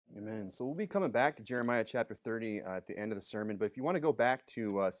So we'll be coming back to Jeremiah chapter 30 at the end of the sermon. But if you want to go back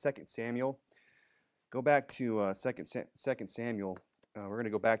to 2 Samuel, go back to 2 Samuel. We're going to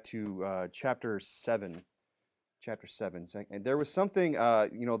go back to chapter 7. Chapter 7. And there was something,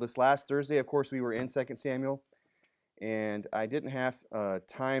 this last Thursday, of course, we were in 2 Samuel. And I didn't have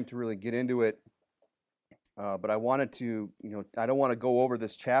time to really get into it. But I wanted to, I don't want to go over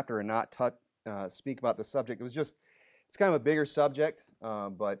this chapter and not speak about the subject. It's kind of a bigger subject,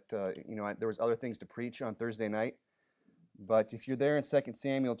 but there was other things to preach on Thursday night. But if you're there in 2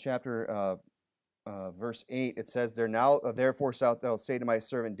 Samuel chapter verse 8, it says there, "Now therefore shalt thou say to my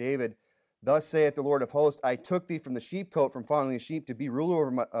servant David, Thus saith the Lord of hosts, I took thee from the sheepcote, from following the sheep, to be ruler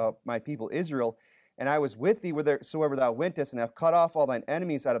over my people Israel. And I was with thee whithersoever thou wentest, and have cut off all thine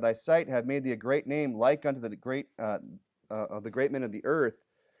enemies out of thy sight, and have made thee a great name, like unto the great of the great men of the earth."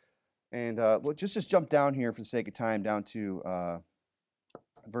 And we'll just jump down here for the sake of time, down to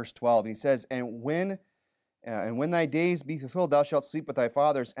verse 12. And he says, And when thy days be fulfilled, thou shalt sleep with thy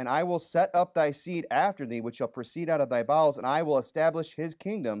fathers, and I will set up thy seed after thee, which shall proceed out of thy bowels, and I will establish his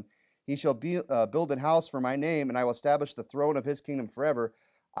kingdom. He shall build an house for my name, and I will establish the throne of his kingdom forever.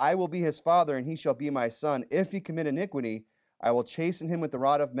 I will be his father, and he shall be my son. If he commit iniquity, I will chasten him with the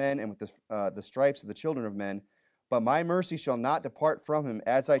rod of men, and with the stripes of the children of men. But my mercy shall not depart from him,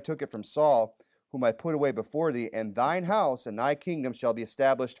 as I took it from Saul, whom I put away before thee. And thine house and thy kingdom shall be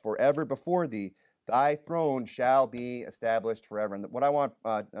established forever before thee. Thy throne shall be established forever. And what I want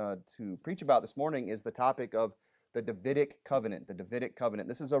to preach about this morning is the topic of the Davidic Covenant. The Davidic Covenant.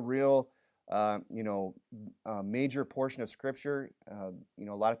 This is a real, major portion of Scripture. A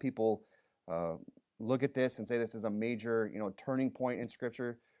lot of people look at this and say this is a major, turning point in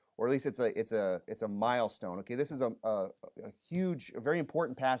Scripture. Or at least it's a milestone. Okay, this is a huge, a very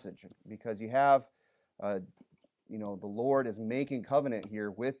important passage, because you have, the Lord is making covenant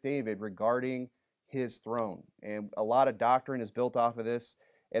here with David regarding his throne, and a lot of doctrine is built off of this.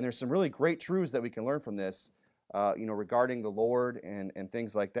 And there's some really great truths that we can learn from this, regarding the Lord and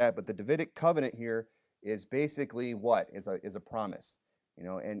things like that. But the Davidic covenant here is basically what is a promise.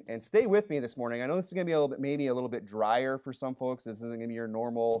 And stay with me this morning. I know this is going to be maybe a little bit drier for some folks. This isn't going to be your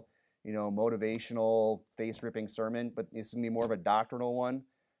normal, motivational, face-ripping sermon, but this is going to be more of a doctrinal one.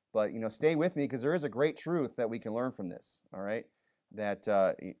 But, stay with me, because there is a great truth that we can learn from this, all right? That,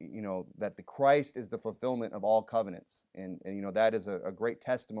 that the Christ is the fulfillment of all covenants. And that is a great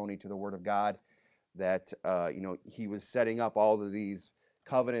testimony to the Word of God, that, he was setting up all of these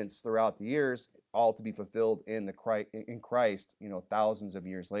covenants throughout the years, all to be fulfilled in Christ, thousands of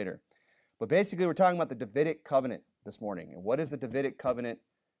years later. But basically, we're talking about the Davidic covenant this morning. And what is the Davidic covenant?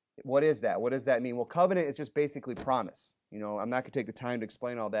 What is that? What does that mean? Well, covenant is just basically promise. I'm not going to take the time to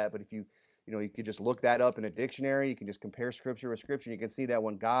explain all that, but if you could just look that up in a dictionary. You can just compare Scripture with Scripture. You can see that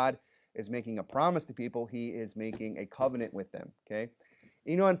when God is making a promise to people, He is making a covenant with them. Okay,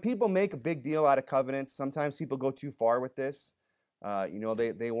 and people make a big deal out of covenants. Sometimes people go too far with this.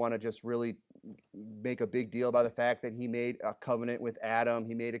 They want to just really make a big deal about the fact that He made a covenant with Adam.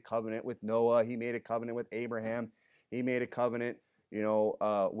 He made a covenant with Noah. He made a covenant with Abraham. He made a covenant,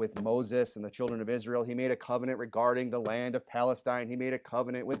 with Moses and the children of Israel. He made a covenant regarding the land of Palestine. He made a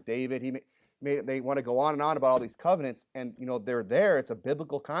covenant with David. They want to go on and on about all these covenants, and they're there. It's a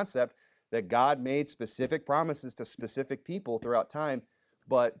biblical concept that God made specific promises to specific people throughout time,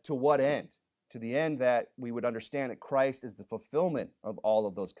 but to what end? To the end that we would understand that Christ is the fulfillment of all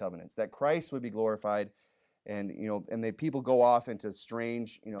of those covenants, that Christ would be glorified. And and people go off into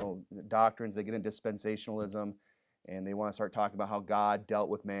strange doctrines. They get into dispensationalism, and they want to start talking about how God dealt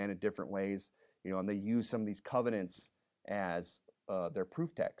with man in different ways, and they use some of these covenants as their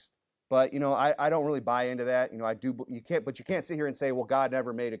proof text. But I don't really buy into that. You can't sit here and say, well, God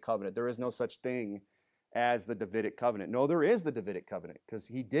never made a covenant. There is no such thing as the Davidic covenant. No, there is the Davidic covenant, because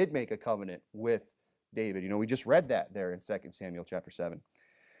he did make a covenant with David. We just read that there in 2 Samuel chapter 7.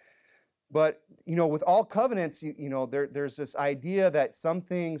 But, with all covenants, there's this idea that some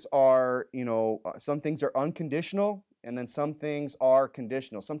things are unconditional, and then some things are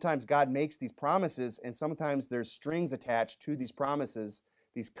conditional. Sometimes God makes these promises, and sometimes there's strings attached to these promises,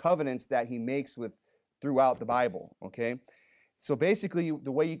 these covenants that he makes throughout the Bible, okay? So basically,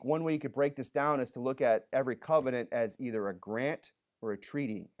 one way you could break this down is to look at every covenant as either a grant or a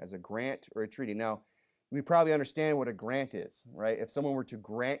treaty, Now, we probably understand what a grant is, right? If someone were to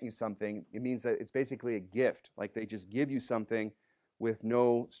grant you something, it means that it's basically a gift. Like they just give you something with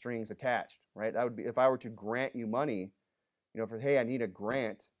no strings attached, right? That would be if I were to grant you money, hey, I need a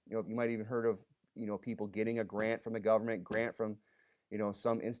grant. You might even heard of, people getting a grant from the government, grant from,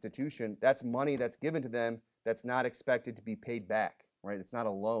 some institution. That's money that's given to them that's not expected to be paid back. right? It's not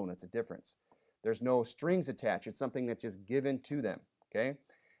a loan, it's a difference. There's no strings attached. It's something that's just given to them, okay?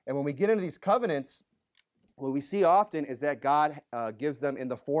 And when we get into these covenants, what we see often is that God gives them in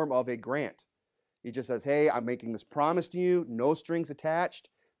the form of a grant. He just says, hey, I'm making this promise to you, no strings attached.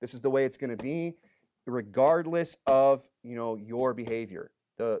 This is the way it's going to be, regardless of, your behavior.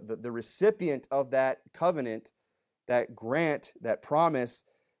 The recipient of that covenant, that grant, that promise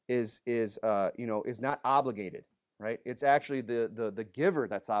is not obligated, right? It's actually the giver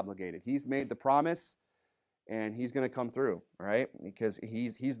that's obligated. He's made the promise, and he's going to come through, right? Because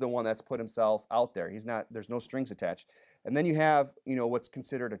he's the one that's put himself out there. There's no strings attached. And then you have, what's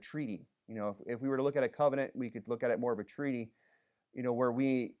considered a treaty. If we were to look at a covenant, we could look at it more of a treaty,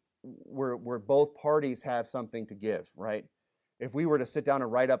 where both parties have something to give, right? If we were to sit down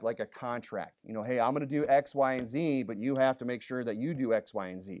and write up like a contract, hey, I'm going to do X, Y, and Z, but you have to make sure that you do X, Y,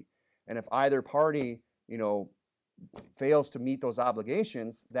 and Z. And if either party, fails to meet those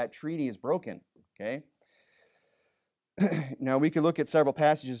obligations, that treaty is broken, okay? Now, we could look at several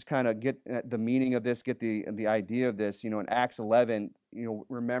passages, kind of get the meaning of this, get the idea of this. In Acts 11,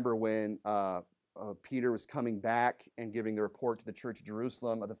 remember when Peter was coming back and giving the report to the church of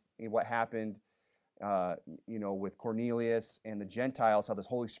Jerusalem of what happened, with Cornelius and the Gentiles, how this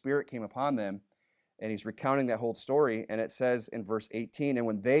Holy Spirit came upon them, and he's recounting that whole story. And it says in verse 18, and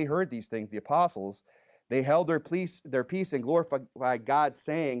when they heard these things, the apostles, they held their peace and glorified God,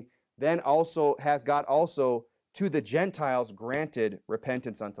 saying, then also hath God also to the Gentiles granted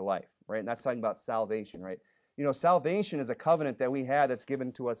repentance unto life, right? And that's talking about salvation, right? Salvation is a covenant that we have that's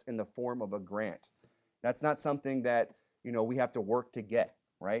given to us in the form of a grant. That's not something that, we have to work to get,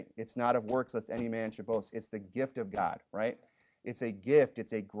 right? It's not of works lest any man should boast. It's the gift of God, right? It's a gift.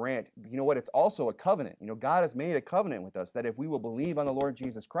 It's a grant. You know what? It's also a covenant. God has made a covenant with us that if we will believe on the Lord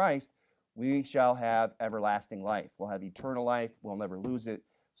Jesus Christ, we shall have everlasting life. We'll have eternal life. We'll never lose it,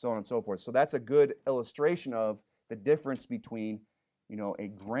 so on and so forth. So that's a good illustration of the difference between, a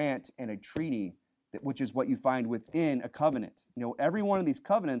grant and a treaty, which is what you find within a covenant. Every one of these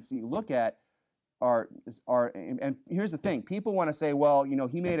covenants that you look at are, and here's the thing. People want to say, well,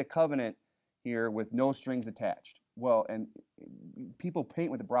 he made a covenant here with no strings attached. Well, and people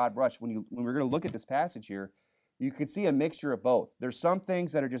paint with a broad brush. When we're going to look at this passage here, you can see a mixture of both. There's some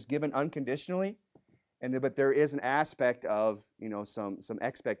things that are just given unconditionally, but there is an aspect of, some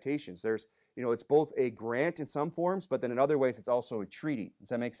expectations. There's, it's both a grant in some forms, but then in other ways, it's also a treaty. Does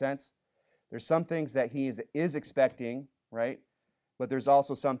that make sense? There's some things that he is expecting, right? But there's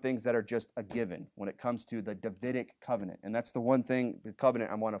also some things that are just a given when it comes to the Davidic Covenant. And that's the one thing, the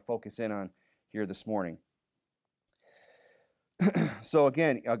covenant I want to focus in on here this morning. So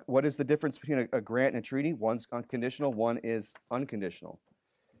again, what is the difference between a grant and a treaty? One's unconditional, one is unconditional.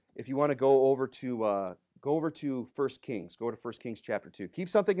 If you want to go over to 1 Kings. Go to 1 Kings chapter 2. Keep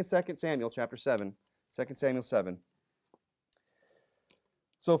something in 2 Samuel chapter 7. 2 Samuel 7.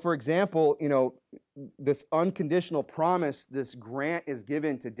 So for example, this unconditional promise, this grant is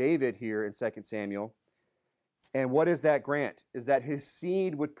given to David here in 2 Samuel. And what is that grant? Is that his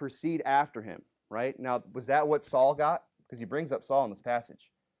seed would proceed after him, right? Now, was that what Saul got? Because he brings up Saul in this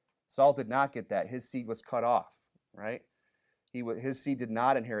passage. Saul did not get that. His seed was cut off, right? His seed did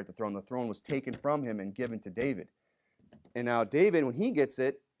not inherit the throne. The throne was taken from him and given to David. And now David, when he gets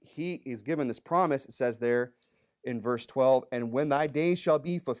it, he is given this promise. It says there in verse 12, and when thy days shall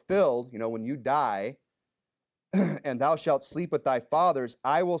be fulfilled, when you die, and thou shalt sleep with thy fathers,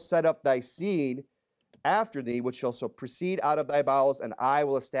 I will set up thy seed after thee, which shall so proceed out of thy bowels, and I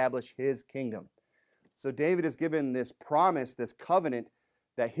will establish his kingdom. So David is given this promise, this covenant,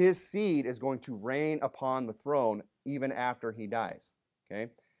 that his seed is going to reign upon the throne even after he dies.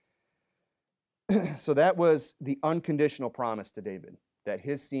 Okay? So that was the unconditional promise to David, that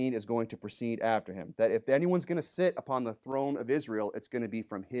his seed is going to proceed after him. That if anyone's going to sit upon the throne of Israel, it's going to be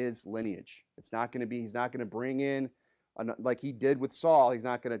from his lineage. He's not going to bring in, like he did with Saul, he's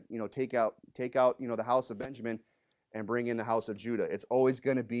not going to, take out, the house of Benjamin and bring in the house of Judah. It's always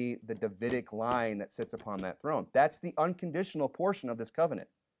going to be the Davidic line that sits upon that throne. That's the unconditional portion of this covenant.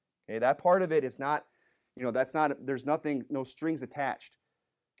 Okay, that part of it is not, there's no strings attached.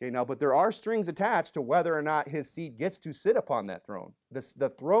 Okay, now, but there are strings attached to whether or not his seed gets to sit upon that throne.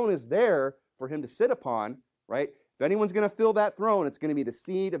 The throne is there for him to sit upon, right? If anyone's going to fill that throne, it's going to be the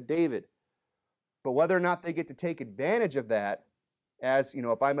seed of David. But whether or not they get to take advantage of that, as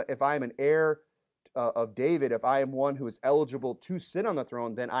if I'm an heir of David, if I am one who is eligible to sit on the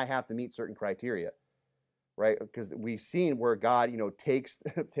throne, then I have to meet certain criteria, right? Because we've seen where God, takes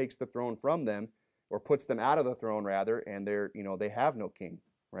the throne from them, or puts them out of the throne rather, and they have no king,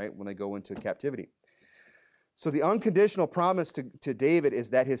 right? When they go into captivity. So the unconditional promise to David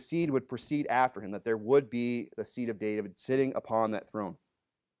is that his seed would proceed after him, that there would be the seed of David sitting upon that throne,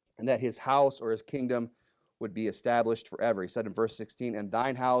 and that his house or his kingdom would be established forever. He said in verse 16, and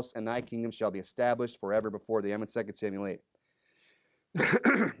thine house and thy kingdom shall be established forever before thee. I'm in 2 Samuel 8.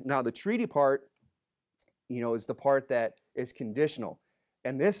 Now, the treaty part, is the part that is conditional.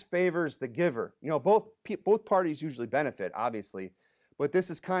 And this favors the giver. Both parties usually benefit, obviously. But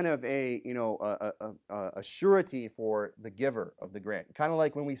this is kind of a surety for the giver of the grant. Kind of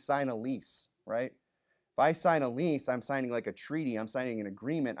like when we sign a lease, right? If I sign a lease, I'm signing like a treaty. I'm signing an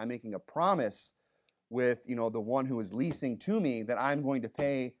agreement. I'm making a promise with, the one who is leasing to me that I'm going to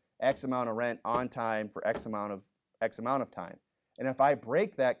pay X amount of rent on time for X amount of time. And if I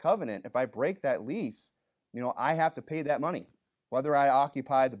break that covenant, if I break that lease, I have to pay that money, whether I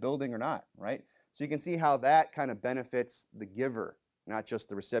occupy the building or not, right? So you can see how that kind of benefits the giver, not just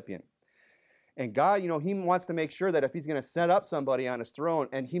the recipient. And God, he wants to make sure that if he's going to set up somebody on his throne,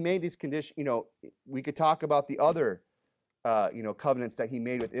 and he made these conditions, we could talk about the other, covenants that he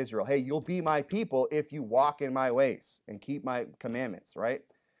made with Israel. Hey, you'll be my people if you walk in my ways and keep my commandments, right?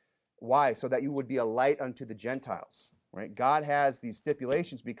 Why? So that you would be a light unto the Gentiles, right? God has these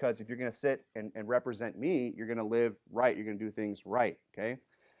stipulations because if you're going to sit and represent me, you're going to live right. You're going to do things right, okay?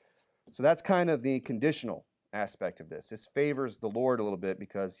 So that's kind of the conditional aspect of this. This favors the Lord a little bit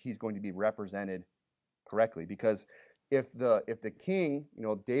because he's going to be represented correctly. Because if the king,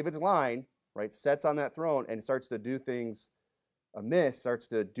 David's line, right, sets on that throne and starts to do things amiss, starts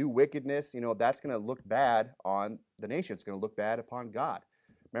to do wickedness, that's going to look bad on the nation. It's going to look bad upon God.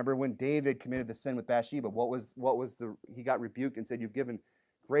 Remember when David committed the sin with Bathsheba, he got rebuked and said, you've given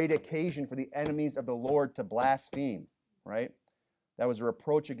great occasion for the enemies of the Lord to blaspheme, right? That was a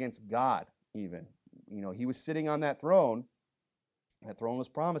reproach against God even. He was sitting on that throne. That throne was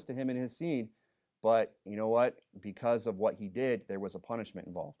promised to him and his seed. But you know what? Because of what he did, there was a punishment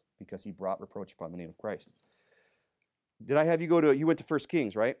involved because he brought reproach upon the name of Christ. Did I have you you went to 1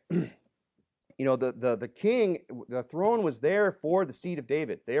 Kings, right? The king, the throne was there for the seed of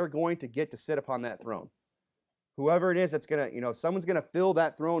David. They are going to get to sit upon that throne. Whoever it is that's going to, if someone's going to fill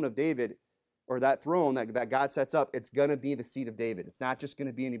that throne of David or that throne that God sets up, it's going to be the seed of David. It's not just going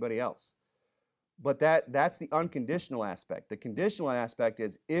to be anybody else. But that's the unconditional aspect. The conditional aspect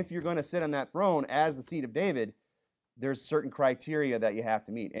is if you're going to sit on that throne as the seed of David, there's certain criteria that you have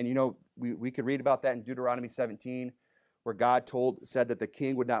to meet. And we could read about that in Deuteronomy 17, where God said that the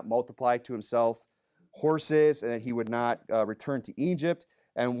king would not multiply to himself horses and that he would not return to Egypt.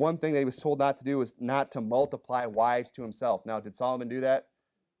 And one thing that he was told not to do was not to multiply wives to himself. Now, did Solomon do that?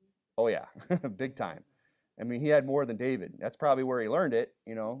 Oh, yeah, big time. I mean, he had more than David. That's probably where he learned it.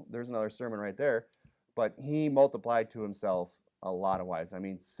 There's another sermon right there. But he multiplied to himself a lot of wives. I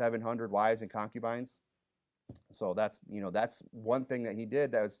mean, 700 wives and concubines. So that's one thing that he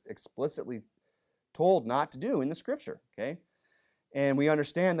did that was explicitly told not to do in the scripture, okay? And we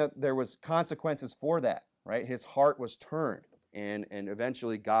understand that there was consequences for that, right? His heart was turned. And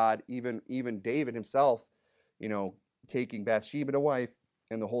eventually God, even David himself, taking Bathsheba to wife,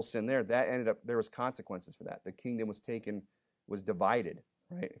 and the whole sin there was consequences for that. The kingdom was divided,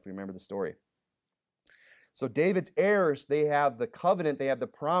 right? If you remember the story. So David's heirs, they have the covenant, they have the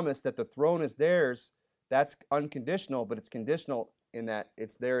promise that the throne is theirs. That's unconditional, but it's conditional in that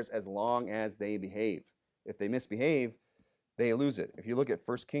it's theirs as long as they behave. If they misbehave, they lose it. If you look at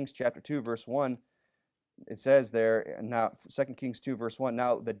 1 Kings chapter 2, verse 1, it says there, now 2 Kings 2, verse 1,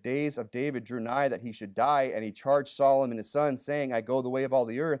 now the days of David drew nigh that he should die, and he charged Solomon his son, saying, I go the way of all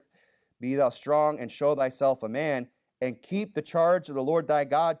the earth. Be thou strong, and show thyself a man, and keep the charge of the Lord thy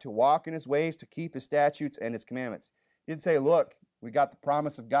God, to walk in his ways, to keep his statutes and his commandments. He didn't say, look, we got the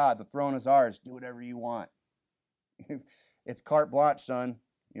promise of God. The throne is ours. Do whatever you want. It's carte blanche, son.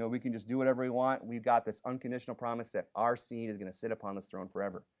 We can just do whatever we want. We've got this unconditional promise that our seed is going to sit upon this throne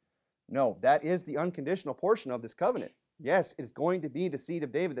forever. No, that is the unconditional portion of this covenant. Yes, it's going to be the seed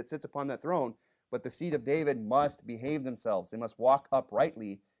of David that sits upon that throne, but the seed of David must behave themselves. They must walk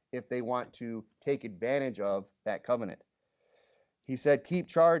uprightly if they want to take advantage of that covenant. He said, keep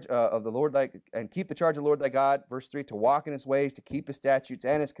charge of the Lord keep the charge of the Lord thy God, verse 3, to walk in his ways, to keep his statutes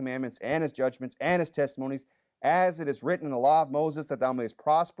and his commandments and his judgments and his testimonies, as it is written in the law of Moses, that thou mayest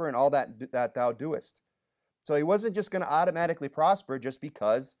prosper in all that thou doest. So he wasn't just going to automatically prosper just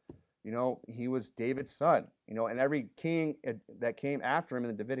because, he was David's son, and every king that came after him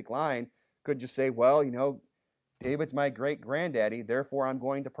in the Davidic line could just say, well, David's my great granddaddy, therefore I'm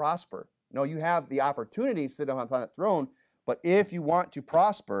going to prosper. No, you have the opportunity to sit upon that throne, but if you want to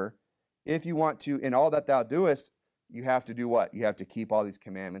prosper, if you want to, in all that thou doest, you have to do what? You have to keep all these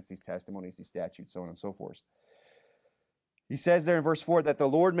commandments, these testimonies, these statutes, so on and so forth. He says there in verse 4 that the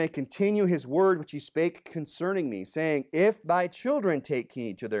Lord may continue his word which he spake concerning me, saying, if thy children take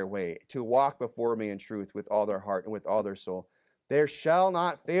heed to their way, to walk before me in truth with all their heart and with all their soul, there shall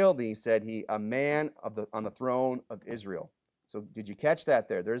not fail thee, said he, a man on the throne of Israel. So did you catch that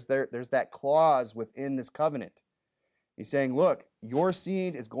there? There's that clause within this covenant. He's saying, look, your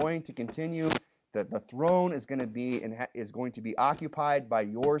seed is going to continue. The throne is going to be occupied by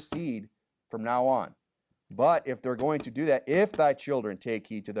your seed from now on. But if they're going to do that, if thy children take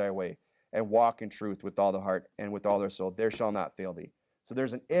heed to thy way and walk in truth with all the heart and with all their soul, there shall not fail thee. So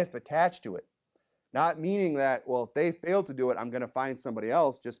there's an if attached to it. Not meaning that, well, if they fail to do it, I'm going to find somebody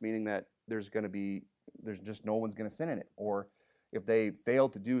else, just meaning that there's just no one's going to sin in it. Or if they fail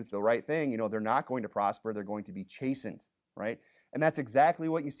to do the right thing, they're not going to prosper, they're going to be chastened, right? And that's exactly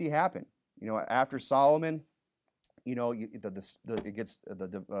what you see happen. After Solomon, the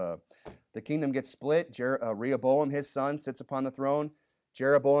kingdom gets split. Rehoboam, his son, sits upon the throne.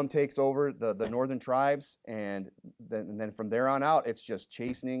 Jeroboam takes over the northern tribes, and then from there on out, it's just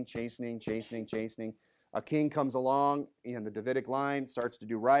chastening. A king comes along in the Davidic line, starts to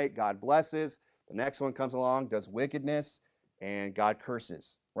do right, God blesses. The next one comes along, does wickedness, and God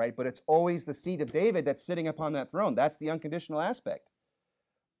curses, right? But it's always the seed of David that's sitting upon that throne. That's the unconditional aspect.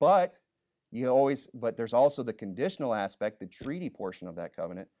 But there's also the conditional aspect, the treaty portion of that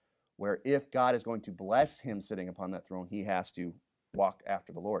covenant, where if God is going to bless him sitting upon that throne, he has to walk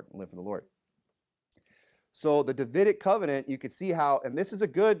after the Lord and live for the Lord. So the Davidic covenant, you could see how, and this is a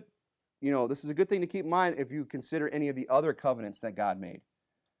good thing to keep in mind if you consider any of the other covenants that God made.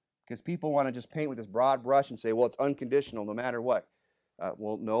 Because people want to just paint with this broad brush and say, well, it's unconditional no matter what.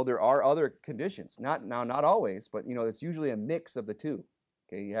 Well, no, there are other conditions. Not always, but it's usually a mix of the two.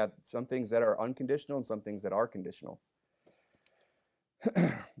 Okay, you have some things that are unconditional and some things that are conditional.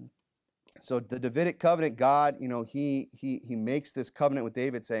 So the Davidic covenant, God, he makes this covenant with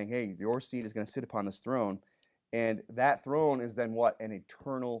David saying, hey, your seed is going to sit upon this throne. And that throne is then what? An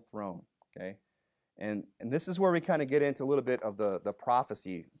eternal throne. Okay? And this is where we kind of get into a little bit of the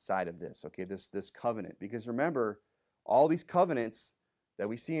prophecy side of this, okay, this covenant. Because remember, all these covenants that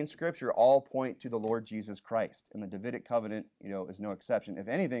we see in Scripture all point to the Lord Jesus Christ. And the Davidic covenant, is no exception. If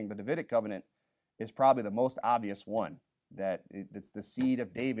anything, the Davidic covenant is probably the most obvious one, that it's the seed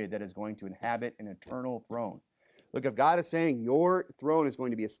of David that is going to inhabit an eternal throne. Look, if God is saying your throne is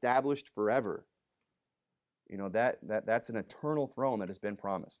going to be established forever, that's an eternal throne that has been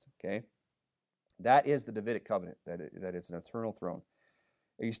promised, okay? That is the Davidic covenant, that it's an eternal throne.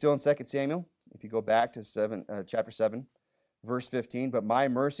 Are you still in 2 Samuel? If you go back to chapter 7, verse 15, but my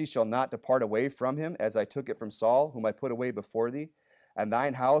mercy shall not depart away from him, as I took it from Saul, whom I put away before thee. And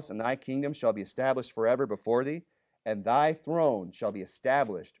thine house and thy kingdom shall be established forever before thee, and thy throne shall be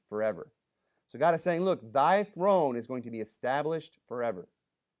established forever. So God is saying, look, thy throne is going to be established forever.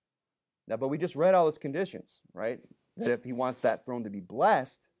 Now, but we just read all those conditions, right? That if he wants that throne to be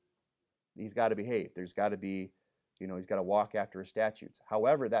blessed, he's got to behave. There's got to be, he's got to walk after his statutes.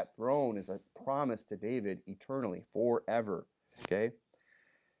 However, that throne is a promise to David eternally, forever, okay?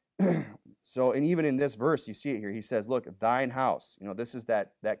 So, and even in this verse, you see it here. He says, look, thine house, this is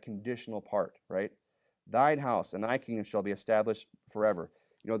that conditional part, right? Thine house and thy kingdom shall be established forever.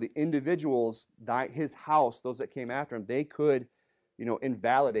 The individuals, his house, those that came after him, they could,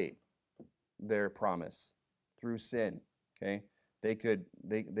 invalidate their promise through sin, okay?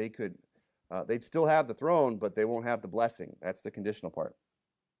 They'd still have the throne, but they won't have the blessing. That's the conditional part.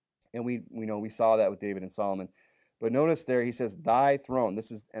 And we saw that with David and Solomon. But notice there, he says, thy throne.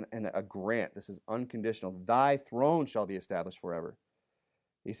 This is a grant. This is unconditional. Thy throne shall be established forever.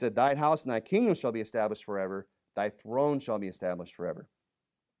 He said, thine house and thy kingdom shall be established forever. Thy throne shall be established forever.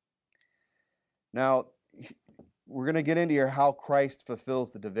 Now, we're going to get into here how Christ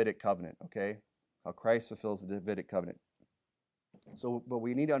fulfills the Davidic covenant, okay? How Christ fulfills the Davidic covenant. So, but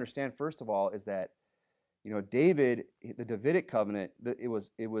we need to understand, first of all, is that, David, the Davidic covenant, it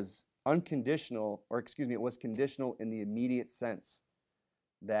was unconditional, or excuse me, it was conditional in the immediate sense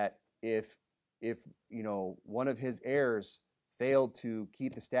that if one of his heirs failed to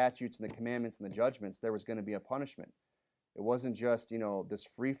keep the statutes and the commandments and the judgments, there was going to be a punishment. It wasn't just, this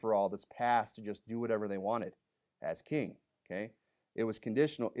free-for-all, this pass to just do whatever they wanted as king, okay? It was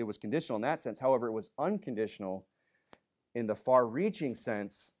conditional. It was conditional in that sense. However, it was unconditional in the far-reaching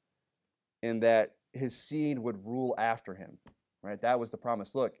sense in that his seed would rule after him, right? That was the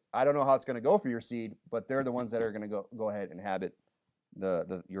promise. Look, I don't know how it's going to go for your seed, but they're the ones that are going to go ahead and inhabit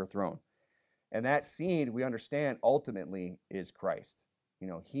your throne. And that seed, we understand, ultimately is Christ.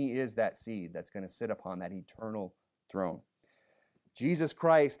 He is that seed that's going to sit upon that eternal throne. Jesus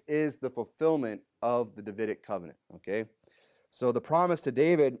Christ is the fulfillment of the Davidic covenant, okay? So the promise to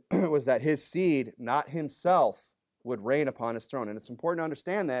David was that his seed, not himself, would reign upon his throne. And it's important to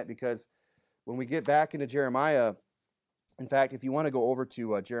understand that, because when we get back into Jeremiah, in fact, if you want to go over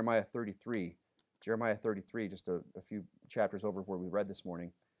to Jeremiah 33, just a few chapters over where we read this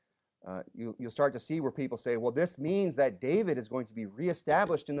morning, you'll start to see where people say, well, this means that David is going to be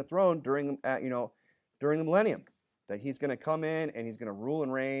reestablished in the throne during the millennium, that he's going to come in and he's going to rule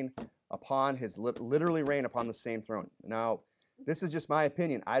and reign upon literally reign upon the same throne. Now, this is just my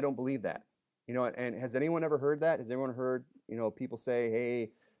opinion. I don't believe that. And has anyone ever heard that? Has anyone heard, people say,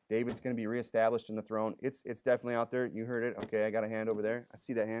 hey, David's going to be reestablished in the throne? It's definitely out there. You heard it. Okay, I got a hand over there. I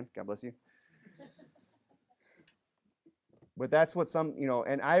see that hand. God bless you. But that's what some,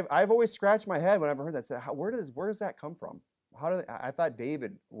 and I've always scratched my head when I've heard that. Said, where does that come from? I thought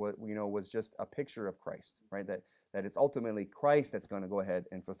David was just a picture of Christ, right? That it's ultimately Christ that's going to go ahead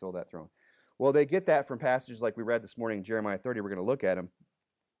and fulfill that throne. Well, they get that from passages like we read this morning, Jeremiah 30. We're going to look at them.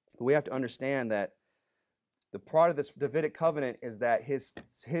 But we have to understand that the part of this Davidic covenant is that his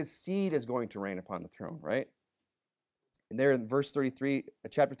seed is going to reign upon the throne, right? And there in verse 33,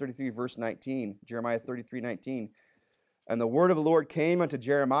 chapter 33, verse 19, Jeremiah 33:19. And the word of the Lord came unto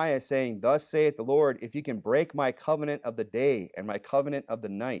Jeremiah, saying, Thus saith the Lord, if you can break my covenant of the day and my covenant of the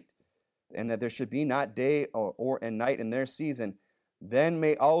night, and that there should be not day and night in their season, then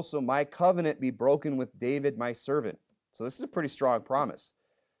may also my covenant be broken with David my servant. So this is a pretty strong promise.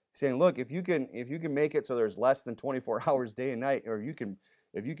 He's saying, look, if you can make it so there's less than 24 hours day and night, or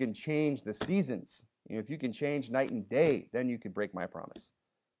if you can change the seasons, if you can change night and day, then you can break my promise.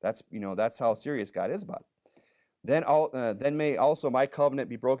 That's how serious God is about it. Then may also my covenant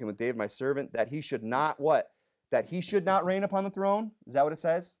be broken with David my servant, that he should not what? That he should not reign upon the throne? Is that what it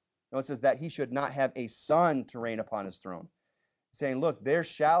says? No, it says that he should not have a son to reign upon his throne. He's saying, look, there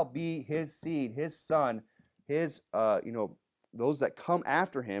shall be his seed, his son, those that come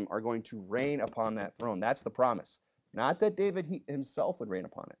after him are going to reign upon that throne. That's the promise. Not that David himself would reign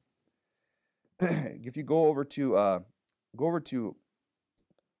upon it. If you go over to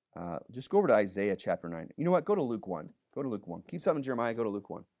Isaiah chapter 9. You know what? Go to Luke 1. Keep something in Jeremiah, go to Luke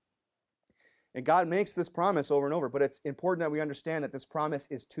 1. And God makes this promise over and over, but it's important that we understand that this promise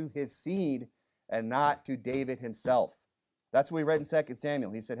is to his seed and not to David himself. That's what we read in 2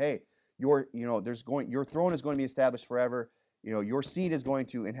 Samuel. He said, hey, your throne is going to be established forever. Your seed is going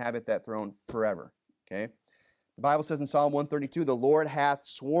to inhabit that throne forever. Okay? The Bible says in Psalm 132, the Lord hath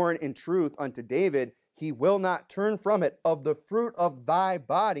sworn in truth unto David, he will not turn from it. Of the fruit of thy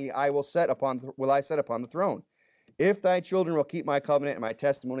body I will set upon the throne. If thy children will keep my covenant and my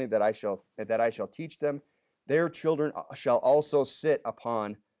testimony that I shall teach them, their children shall also sit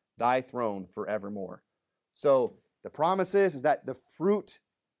upon thy throne forevermore. So the promise is that the fruit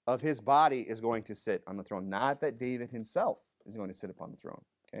of his body is going to sit on the throne, not that David himself is going to sit upon the throne.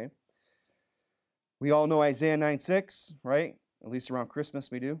 Okay. We all know Isaiah 9:6, right? At least around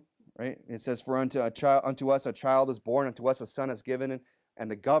Christmas we do. Right? It says, for unto us a child is born, unto us a son is given,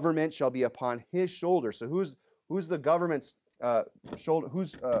 and the government shall be upon his shoulders. So who's the government's shoulder?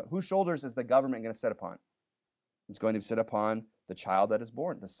 Whose shoulders is the government going to sit upon? It's going to sit upon the child that is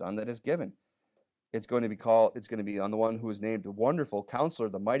born, the son that is given. It's going to be on the one who is named the Wonderful Counselor,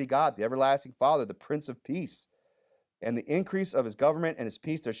 the Mighty God, the Everlasting Father, the Prince of Peace. And the increase of his government and his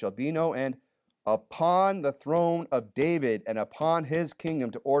peace there shall be no end, upon the throne of David and upon his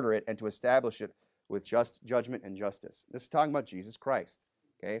kingdom, to order it and to establish it with just judgment and justice. This is talking about Jesus Christ.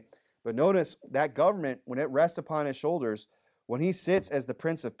 Okay? But notice that government, when it rests upon his shoulders, when he sits as the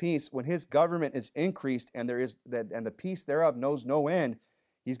Prince of Peace, when his government is increased and the peace thereof knows no end,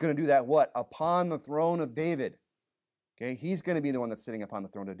 he's going to do that what? Upon the throne of David. Okay? He's going to be the one that's sitting upon the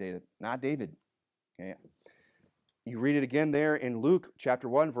throne of David, not David. Okay? You read it again there in Luke chapter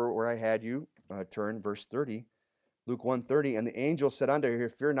 1, where I had you turn, verse 30. Luke 1:30, and the angel said unto her,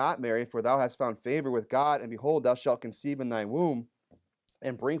 fear not, Mary, for thou hast found favor with God, and behold, thou shalt conceive in thy womb,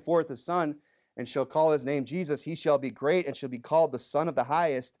 and bring forth a son, and shall call his name Jesus. He shall be great, and shall be called the Son of the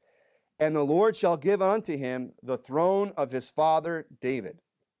Highest, and the Lord shall give unto him the throne of his father David.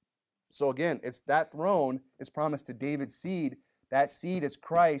 So again, it's that throne is promised to David's seed. That seed is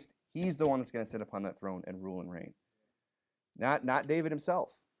Christ. He's the one that's going to sit upon that throne and rule and reign. Not David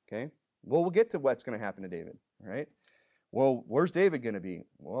himself. Okay? Well, we'll get to what's going to happen to David, right? Well, where's David going to be?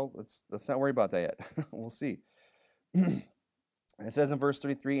 Well, let's not worry about that yet. We'll see. It says in verse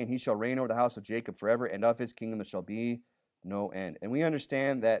 33, and he shall reign over the house of Jacob forever, and of his kingdom there shall be no end. And we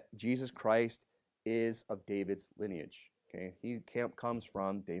understand that Jesus Christ is of David's lineage. Okay, he comes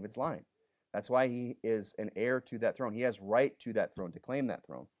from David's line. That's why he is an heir to that throne. He has right to that throne, to claim that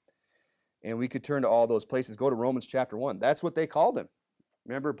throne. And we could turn to all those places. Go to Romans chapter 1. That's what they called him.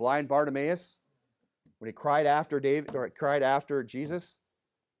 Remember blind Bartimaeus? When he cried after David, or cried after Jesus,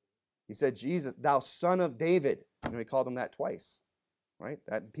 he said, Jesus, thou son of David. He called him that twice. Right?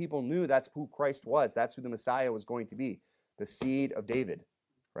 That people knew that's who Christ was. That's who the Messiah was going to be. The seed of David.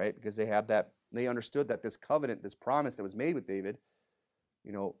 Right? Because they had that, they understood that this covenant, this promise that was made with David,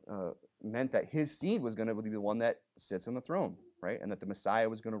 meant that his seed was going to be the one that sits on the throne, right? And that the Messiah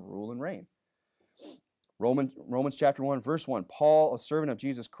was going to rule and reign. Romans chapter 1, verse 1, Paul, a servant of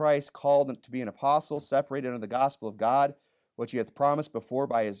Jesus Christ, called to be an apostle, separated under the gospel of God, which he hath promised before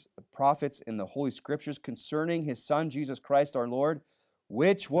by his prophets in the Holy Scriptures concerning his Son, Jesus Christ our Lord,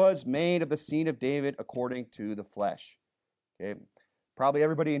 which was made of the seed of David according to the flesh. Okay. Probably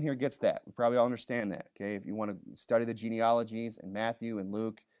everybody in here gets that. We probably all understand that. Okay. If you want to study the genealogies in Matthew and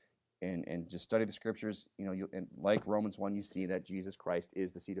Luke and just study the scriptures, and like Romans 1, you see that Jesus Christ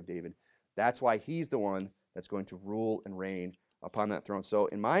is the seed of David. That's why he's the one that's going to rule and reign upon that throne. So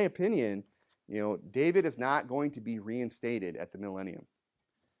in my opinion, David is not going to be reinstated at the millennium.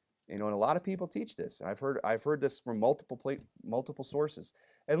 And a lot of people teach this. I've heard this from multiple sources.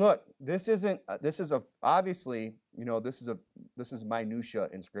 And look, this is minutia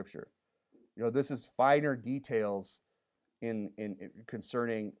in Scripture. This is finer details in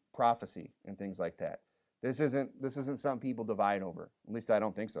concerning prophecy and things like that. This isn't something people divide over. At least I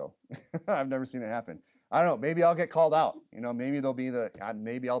don't think so. I've never seen it happen. I don't know. Maybe I'll get called out. Maybe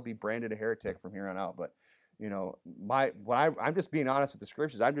maybe I'll be branded a heretic from here on out. But I'm just being honest with the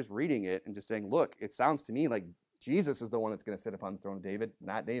scriptures. I'm just reading it and just saying, look, it sounds to me like Jesus is the one that's going to sit upon the throne of David,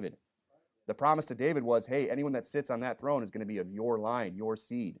 not David. The promise to David was, hey, anyone that sits on that throne is going to be of your line, your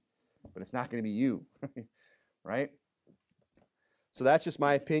seed, but it's not going to be you, right? So that's just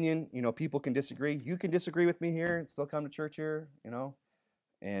my opinion. People can disagree. You can disagree with me here and still come to church here,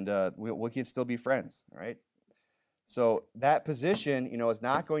 and we can still be friends, right? So that position, is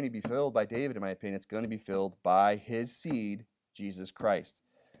not going to be filled by David, in my opinion. It's going to be filled by his seed, Jesus Christ.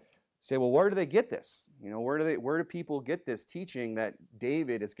 Say, well, where do they get this? Where do people get this teaching that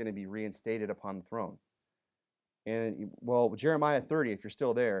David is going to be reinstated upon the throne? And well, Jeremiah 30, if you're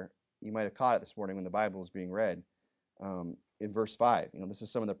still there, you might have caught it this morning when the Bible was being read. In verse 5, this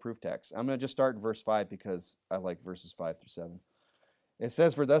is some of the proof texts. I'm going to just start in verse 5 because I like verses 5 through 7. It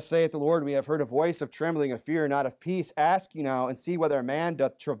says, for thus saith the Lord, we have heard a voice of trembling, of fear, not of peace. Ask ye now, and see whether a man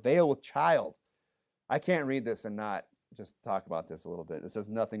doth travail with child. I can't read this and not just talk about this a little bit. This has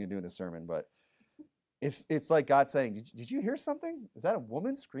nothing to do with the sermon, but it's like God saying, did you hear something? Is that a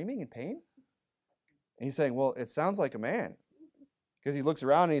woman screaming in pain? And he's saying, well, it sounds like a man. Because he looks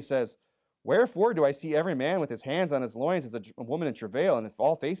around and he says, wherefore do I see every man with his hands on his loins as a woman in travail, and if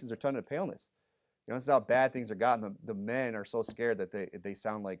all faces are turned to paleness? This is how bad things are gotten. The men are so scared that they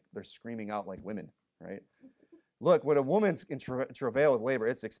sound like they're screaming out like women, right? Look, when a woman's in travail with labor,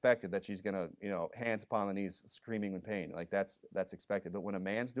 it's expected that she's going to, hands upon the knees, screaming with pain. Like that's expected. But when a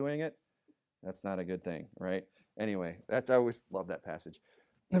man's doing it, that's not a good thing, right? Anyway, I always love that passage.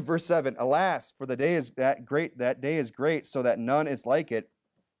 Verse 7, alas, for the day is that day is great, so that none is like it.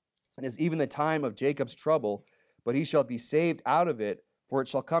 And is even the time of Jacob's trouble, but he shall be saved out of it. For it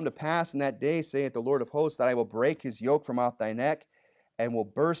shall come to pass in that day, saith the Lord of hosts, that I will break his yoke from off thy neck, and will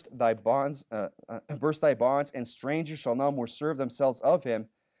burst thy bonds, and strangers shall no more serve themselves of him,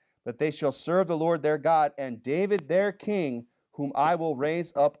 but they shall serve the Lord their God, and David their king, whom I will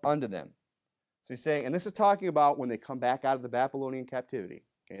raise up unto them. So he's saying, and this is talking about when they come back out of the Babylonian captivity.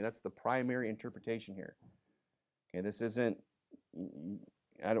 Okay, that's the primary interpretation here. Okay, this isn't,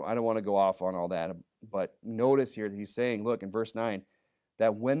 I don't want to go off on all that, but notice here that he's saying, look, in verse 9,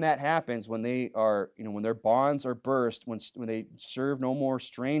 that when that happens, when they are, when their bonds are burst, when they serve no more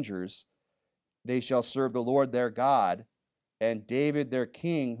strangers, they shall serve the Lord their God, and David their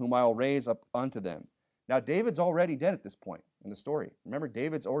king, whom I will raise up unto them. Now, David's already dead at this point in the story. Remember,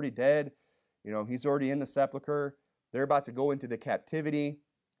 David's already dead. He's already in the sepulcher. They're about to go into the captivity,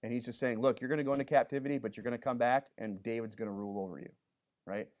 and he's just saying, look, you're going to go into captivity, but you're going to come back, and David's going to rule over you,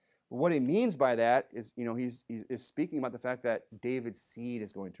 right? But what he means by that is, he's speaking about the fact that David's seed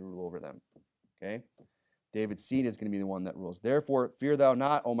is going to rule over them. Okay? David's seed is going to be the one that rules. Therefore, fear thou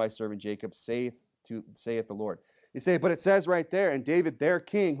not, O my servant Jacob, saith the Lord. You say, but it says right there, and David their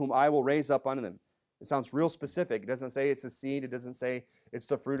king, whom I will raise up unto them. It sounds real specific. It doesn't say it's a seed. It doesn't say it's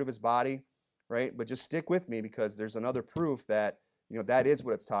the fruit of his body, right? But just stick with me because there's another proof that, that is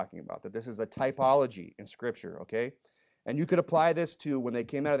what it's talking about, that this is a typology in Scripture, okay? And you could apply this to when they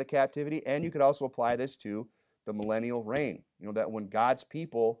came out of the captivity, and you could also apply this to the millennial reign. That when God's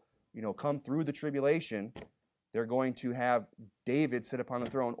people, come through the tribulation, They're going to have David sit upon the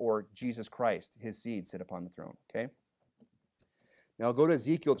throne, or Jesus Christ, his seed, sit upon the throne. Okay? Now go to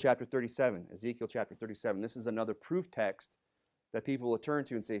Ezekiel chapter 37. Ezekiel chapter 37. This is another proof text that people will turn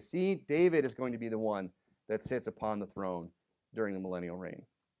to and say, see, David is going to be the one that sits upon the throne during the millennial reign.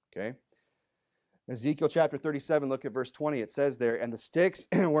 Okay? Ezekiel chapter 37, look at verse 20. It says there, and the sticks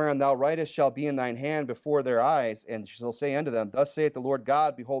whereon thou writest shall be in thine hand before their eyes, and shall say unto them, thus saith the Lord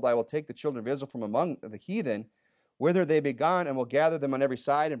God, behold, I will take the children of Israel from among the heathen, whither they be gone, and will gather them on every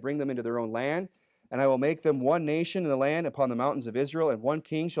side, and bring them into their own land. And I will make them one nation in the land upon the mountains of Israel, and one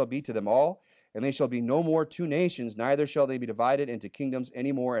king shall be to them all. And they shall be no more two nations, neither shall they be divided into kingdoms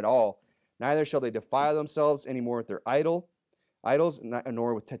any more at all. Neither shall they defile themselves any more with their idols,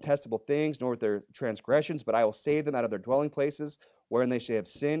 nor with detestable things, nor with their transgressions, but I will save them out of their dwelling places, wherein they shall have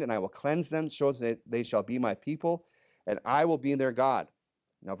sinned, and I will cleanse them, so that they shall be my people, and I will be their God.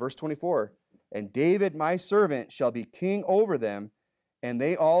 Now verse 24, and David my servant shall be king over them, and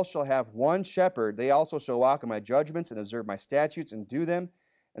they all shall have one shepherd. They also shall walk in my judgments, and observe my statutes, and do them,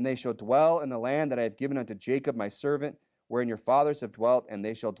 and they shall dwell in the land that I have given unto Jacob my servant, wherein your fathers have dwelt, and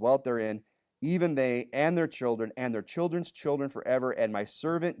they shall dwell therein, even they and their children and their children's children forever, and my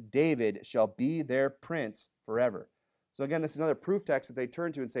servant David shall be their prince forever. So again, this is another proof text that they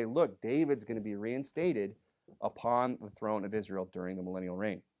turn to and say, look, David's going to be reinstated upon the throne of Israel during the millennial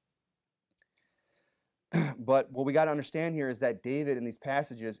reign. But what we got to understand here is that David in these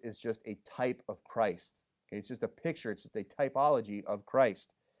passages is just a type of Christ. Okay? It's just a picture. It's just a typology of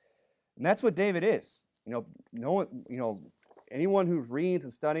Christ. And that's what David is. Anyone who reads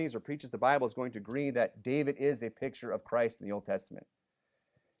and studies or preaches the Bible is going to agree that David is a picture of Christ in the Old Testament.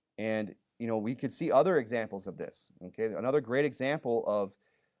 And, we could see other examples of this. Okay, another great example of,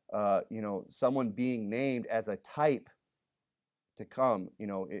 someone being named as a type to come,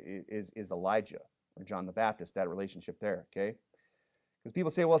 is Elijah or John the Baptist, that relationship there, okay? Because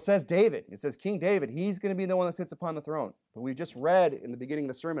people say, well, it says David. It says King David. He's going to be the one that sits upon the throne. But we've just read in the beginning of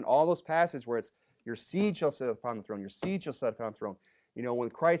the sermon all those passages where it's, your seed shall sit upon the throne. Your seed shall sit upon the throne. When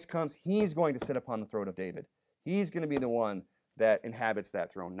Christ comes, he's going to sit upon the throne of David. He's going to be the one that inhabits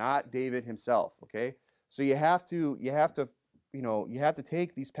that throne, not David himself, okay? So you have to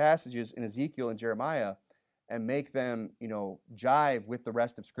take these passages in Ezekiel and Jeremiah and make them, jive with the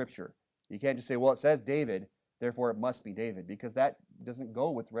rest of Scripture. You can't just say, well, it says David, therefore it must be David, because that doesn't go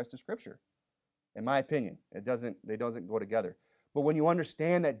with the rest of Scripture. In my opinion, they doesn't go together. But when you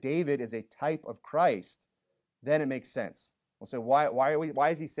understand that David is a type of Christ, then it makes sense. We'll say, why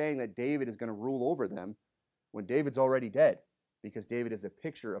is he saying that David is going to rule over them when David's already dead? Because David is a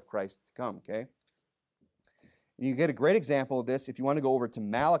picture of Christ to come, okay? And you get a great example of this if you want to go over to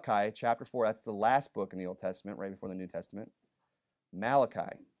Malachi chapter 4. That's the last book in the Old Testament, right before the New Testament.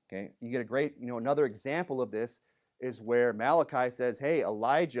 Malachi, okay? You get a great, another example of this is where Malachi says, hey,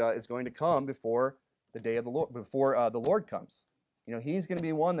 Elijah is going to come before the day of the Lord, before the Lord comes. He's going to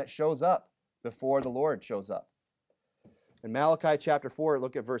be one that shows up before the Lord shows up. In Malachi chapter 4,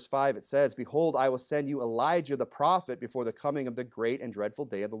 look at verse 5. It says, behold, I will send you Elijah the prophet before the coming of the great and dreadful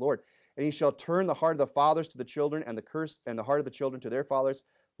day of the Lord. And he shall turn the heart of the fathers to the children, and the heart of the children to their fathers,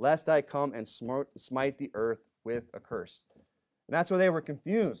 lest I come and smite the earth with a curse. And that's where they were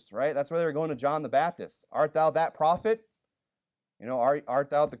confused, right? That's why they were going to John the Baptist. Art thou that prophet? Art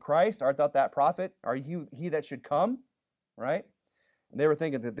thou the Christ? Art thou that prophet? Are you he that should come? Right? And they were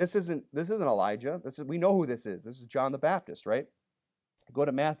thinking that this isn't Elijah. We know who this is. This is John the Baptist, right? Go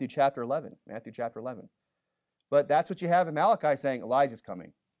to Matthew chapter 11. Matthew chapter 11. But that's what you have in Malachi saying Elijah's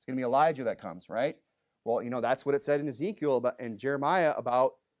coming. It's going to be Elijah that comes, right? Well, that's what it said in Ezekiel and Jeremiah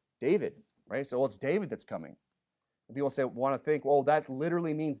about David, right? So it's David that's coming. And people want to think, well, that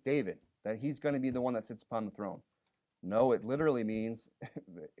literally means David, that he's going to be the one that sits upon the throne. No, it literally means,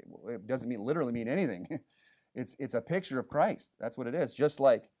 it doesn't literally mean anything. It's a picture of Christ. That's what it is. Just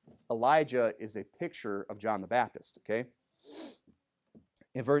like Elijah is a picture of John the Baptist, okay?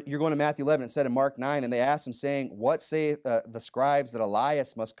 You're going to Matthew 11. It said in Mark 9, and they asked him, saying, what say the scribes that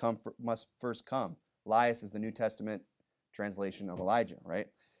Elias must first come? Elias is the New Testament translation of Elijah, right?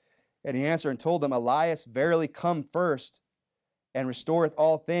 And he answered and told them, Elias verily come first, and restoreth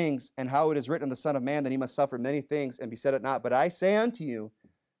all things, and how it is written of the Son of Man that he must suffer many things, and be said it not. But I say unto you,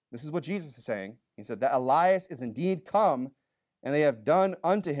 this is what Jesus is saying. He said that Elias is indeed come, and they have done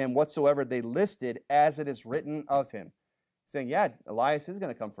unto him whatsoever they listed, as it is written of him. Saying, yeah, Elias is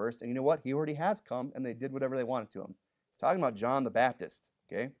going to come first, and you know what? He already has come, and they did whatever they wanted to him. He's talking about John the Baptist,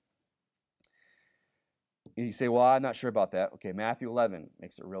 okay? And you say, well, I'm not sure about that. Okay, Matthew 11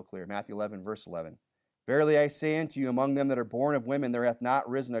 makes it real clear. Matthew 11, verse 11. Verily I say unto you, among them that are born of women, there hath not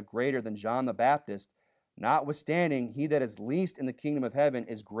risen a greater than John the Baptist. Notwithstanding, he that is least in the kingdom of heaven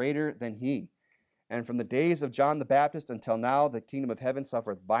is greater than he. And from the days of John the Baptist until now, the kingdom of heaven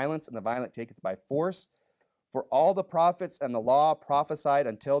suffereth violence, and the violent take it by force. For all the prophets and the law prophesied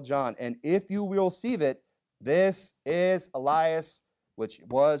until John. And if you will receive it, this is Elias, which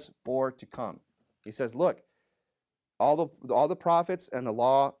was for to come. He says, look, all the prophets and the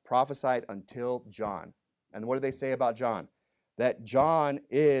law prophesied until John. And what do they say about John? That John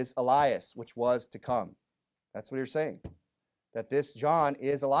is Elias, which was to come. That's what you're saying. That this John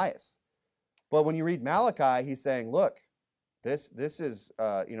is Elias. But when you read Malachi, he's saying, look, this is,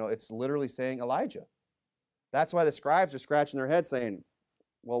 it's literally saying Elijah. That's why the scribes are scratching their heads saying,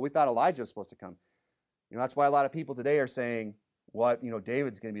 well, we thought Elijah was supposed to come. That's why a lot of people today are saying,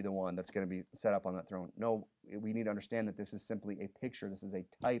 David's going to be the one that's going to be set up on that throne. No, we need to understand that this is simply a picture. This is a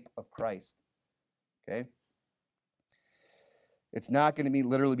type of Christ. Okay? It's not going to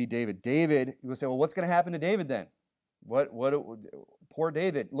literally be David. David, you will say, well, what's going to happen to David then? Poor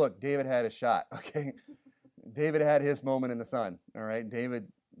David. Look, David had a shot, okay? David had his moment in the sun, all right?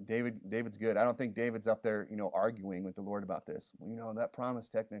 David's good. I don't think David's up there, arguing with the Lord about this. Well, that promise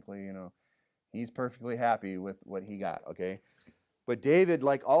technically, he's perfectly happy with what he got, okay? But David,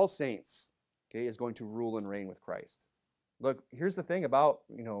 like all saints, okay, is going to rule and reign with Christ. Look, here's the thing about,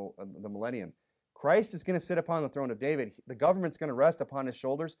 the millennium. Christ is going to sit upon the throne of David. The government's going to rest upon his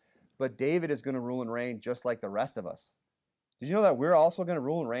shoulders, but David is going to rule and reign just like the rest of us. Did you know that we're also going to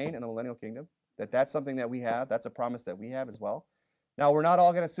rule and reign in the millennial kingdom? That's something that we have. That's a promise that we have as well. Now, we're not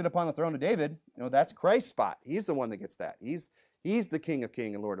all going to sit upon the throne of David. That's Christ's spot. He's the one that gets that. He's the King of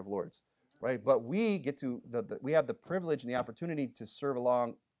kings and Lord of lords, right? But we get to, we have the privilege and the opportunity to serve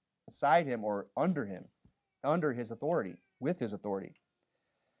alongside him or under him, under his authority, with his authority.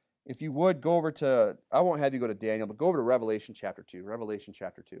 If you would go over to, I won't have you go to Daniel, but go over to Revelation chapter 2. Revelation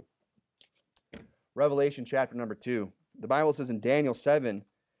chapter 2. Revelation chapter number 2. The Bible says in Daniel 7,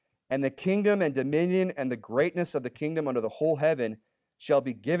 and the kingdom and dominion and the greatness of the kingdom under the whole heaven shall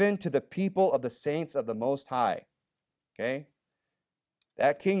be given to the people of the saints of the Most High. Okay?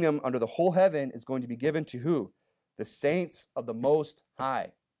 That kingdom under the whole heaven is going to be given to who? The saints of the Most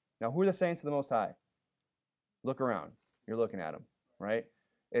High. Now, who are the saints of the Most High? Look around. You're looking at them, right?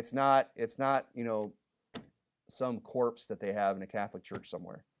 It's not, some corpse that they have in a Catholic church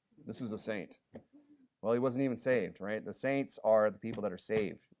somewhere. This is a saint. Well, he wasn't even saved, right? The saints are the people that are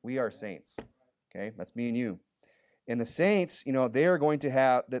saved. We are saints. Okay? That's me and you. And the saints, they are going to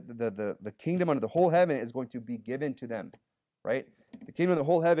have, the kingdom under the whole heaven is going to be given to them, right? The kingdom of the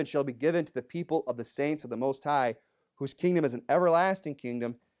whole heaven shall be given to the people of the saints of the Most High, whose kingdom is an everlasting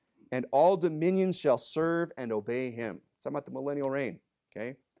kingdom, and all dominions shall serve and obey him. It's about the millennial reign.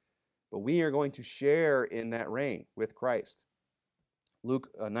 Okay? But we are going to share in that reign with Christ. Luke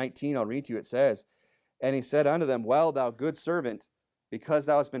 19, I'll read to you, it says, and he said unto them, well, thou good servant, because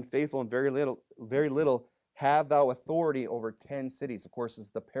thou hast been faithful in very little, have thou authority over 10 cities. Of course, it's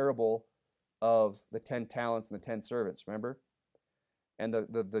the parable of the 10 talents and the 10 servants, remember? And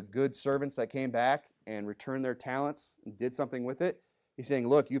the good servants that came back and returned their talents and did something with it, he's saying,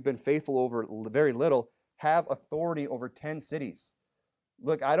 look, you've been faithful over very little, have authority over 10 cities.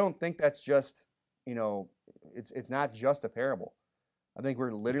 Look, I don't think that's just, it's not just a parable. I think we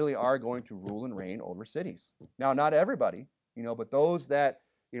literally are going to rule and reign over cities. Now, not everybody, but those that,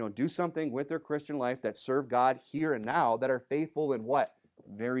 do something with their Christian life that serve God here and now, that are faithful in what?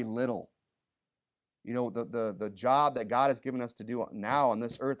 Very little. The job that God has given us to do now on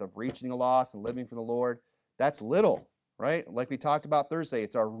this earth of reaching the lost and living for the Lord, that's little, right? Like we talked about Thursday,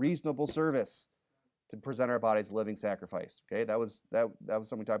 it's our reasonable service to present our bodies a living sacrifice. Okay, that was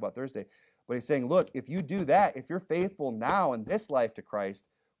something we talked about Thursday. But he's saying, look, if you do that, if you're faithful now in this life to Christ,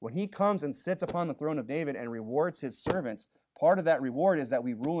 when he comes and sits upon the throne of David and rewards his servants, part of that reward is that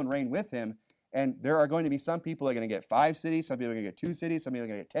we rule and reign with him. And there are going to be some people that are going to get 5 cities, some people are going to get 2 cities, some people are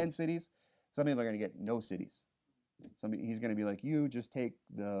going to get 10 cities, some people are going to get no cities. He's going to be like, you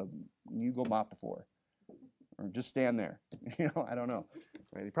go mop the floor. Or just stand there. I don't know.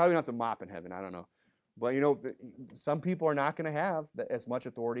 Right? You probably don't have to mop in heaven. I don't know. But, some people are not going to have as much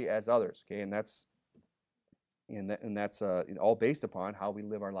authority as others, okay? And that's all based upon how we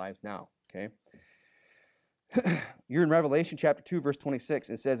live our lives now, okay? You're in Revelation chapter 2, verse 26.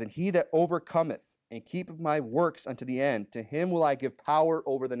 It says, and he that overcometh and keepeth my works unto the end, to him will I give power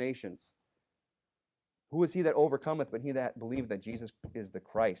over the nations. Who is he that overcometh but he that believeth that Jesus is the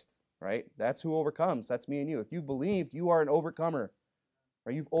Christ, right? That's who overcomes. That's me and you. If you've believed, you are an overcomer.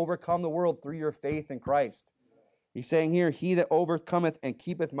 Or you've overcome the world through your faith in Christ. He's saying here, he that overcometh and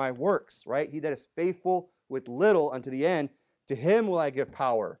keepeth my works, right? He that is faithful with little unto the end, to him will I give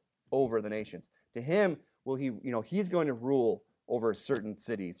power over the nations. To him will he, he's going to rule over certain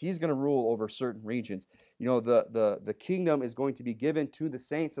cities. He's going to rule over certain regions. The kingdom is going to be given to the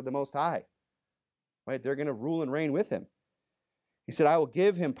saints of the Most High. Right? They're going to rule and reign with him. He said, I will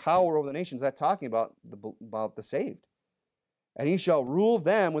give him power over the nations. That's talking about the saved. And he shall rule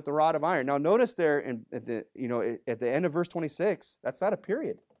them with the rod of iron. Now notice there at the end of verse 26, that's not a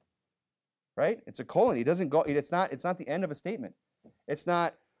period. Right? It's a colon. He doesn't go, it's not the end of a statement. It's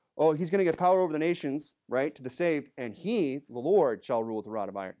not, oh, he's going to get power over the nations, right, to the saved, and he, the Lord, shall rule with the rod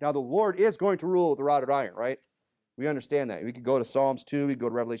of iron. Now the Lord is going to rule with the rod of iron, right? We understand that. We could go to Psalms 2, we could go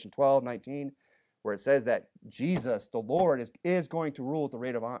to Revelation 12, 19, where it says that Jesus, the Lord, is going to rule with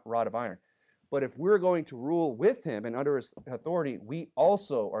the rod of iron. But if we're going to rule with him and under his authority, we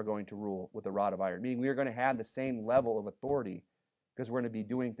also are going to rule with the rod of iron, meaning we are going to have the same level of authority because we're going to be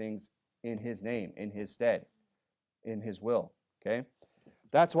doing things in his name, in his stead, in his will, okay?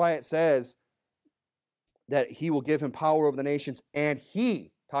 That's why it says that he will give him power over the nations, and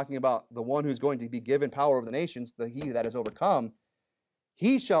he, talking about the one who's going to be given power over the nations, the he that has overcome,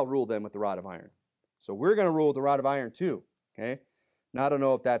 he shall rule them with the rod of iron. So we're going to rule with the rod of iron too, okay? Now, I don't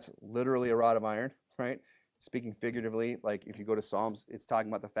know if that's literally a rod of iron, right? Speaking figuratively, like if you go to Psalms, it's talking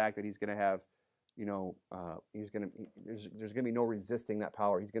about the fact that he's going to have, there's going to be no resisting that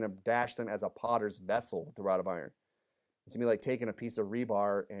power. He's going to dash them as a potter's vessel with the rod of iron. It's going to be like taking a piece of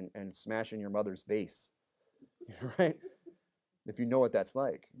rebar and smashing your mother's vase, right? If you know what that's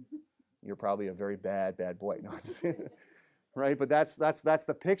like, you're probably a very bad boy. No, right? But that's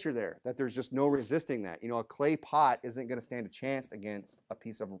the picture there, that there's just no resisting that. A clay pot isn't going to stand a chance against a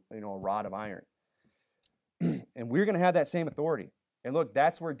piece of, a rod of iron. And we're going to have that same authority. And look,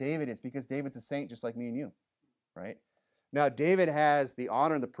 that's where David is, because David's a saint just like me and you, right? Now, David has the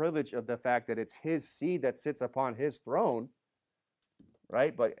honor and the privilege of the fact that it's his seed that sits upon his throne,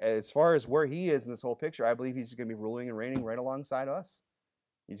 right? But as far as where he is in this whole picture, I believe he's going to be ruling and reigning right alongside us.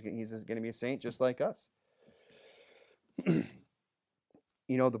 He's going to be a saint just like us.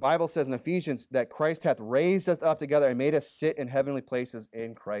 The Bible says in Ephesians that Christ hath raised us up together and made us sit in heavenly places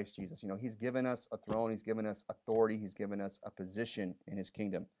in Christ Jesus. He's given us a throne. He's given us authority. He's given us a position in his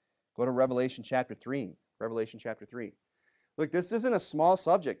kingdom. Go to Revelation chapter 3. Revelation chapter 3. Look, this isn't a small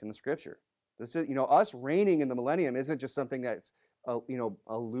subject in the scripture. This is, us reigning in the millennium isn't just something that's,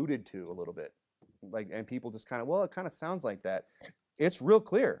 alluded to a little bit. And people just kind of, well, it kind of sounds like that. It's real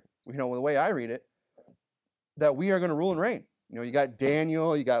clear, the way I read it, that we are going to rule and reign. You got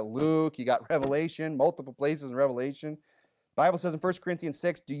Daniel, you got Luke, you got Revelation, multiple places in Revelation. The Bible says in 1 Corinthians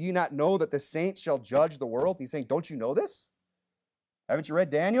 6, do you not know that the saints shall judge the world? He's saying, don't you know this? Haven't you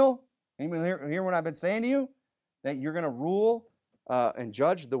read Daniel? Anyone hear what I've been saying to you? That you're going to rule and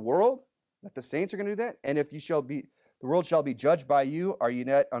judge the world? That the saints are going to do that? And if the world shall be judged by you, are you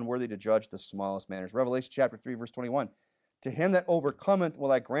not unworthy to judge the smallest matters? Revelation chapter 3, verse 21. To him that overcometh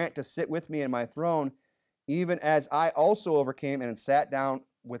will I grant to sit with me in my throne, even as I also overcame and sat down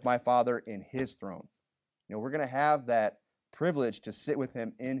with my Father in his throne. We're going to have that privilege to sit with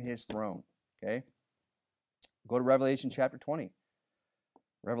him in his throne. Okay? Go to Revelation chapter 20.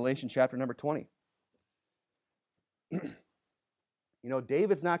 Revelation chapter number 20.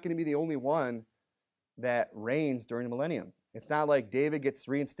 David's not going to be the only one that reigns during the millennium. It's not like David gets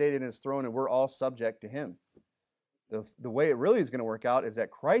reinstated in his throne and we're all subject to him. The way it really is going to work out is that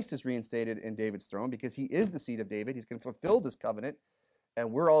Christ is reinstated in David's throne because he is the seed of David. He's going to fulfill this covenant,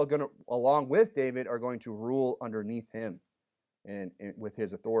 and we're all going to, along with David, are going to rule underneath him and with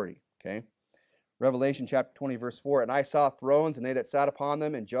his authority. Okay? Revelation chapter 20, verse 4, and I saw thrones, and they that sat upon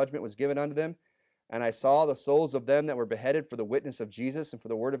them, and judgment was given unto them. And I saw the souls of them that were beheaded for the witness of Jesus and for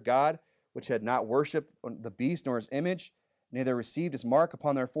the word of God, which had not worshipped the beast nor his image, neither received his mark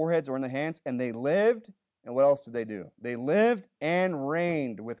upon their foreheads or in their hands, and they lived. And what else did they do? They lived and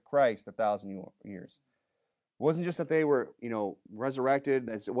reigned with Christ 1,000 years. It wasn't just that they were, resurrected.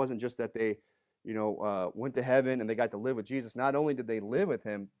 It wasn't just that they, went to heaven and they got to live with Jesus. Not only did they live with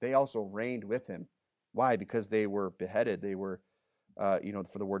him, they also reigned with him. Why? Because they were beheaded. They were,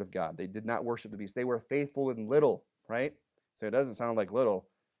 for the word of God. They did not worship the beast. They were faithful in little, right? So it doesn't sound like little,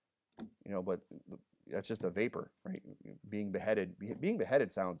 but that's just a vapor, right? Being beheaded. Being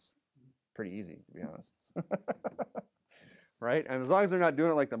beheaded sounds pretty easy, to be honest. Right? And as long as they're not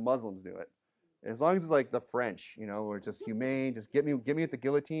doing it like the Muslims do it. As long as it's like the French, or just humane, just get me at the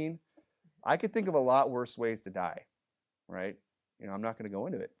guillotine. I could think of a lot worse ways to die, right? I'm not going to go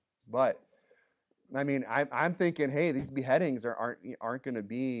into it. But, I mean, I'm thinking, hey, these beheadings aren't going to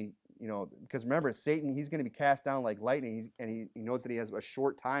be, because remember, Satan, he's going to be cast down like lightning, and he knows that he has a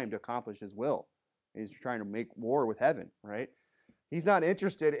short time to accomplish his will. He's trying to make war with heaven, right? He's not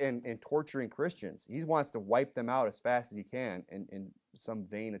interested in torturing Christians. He wants to wipe them out as fast as he can in some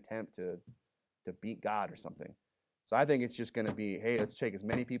vain attempt to beat God or something. So I think it's just going to be, hey, let's take as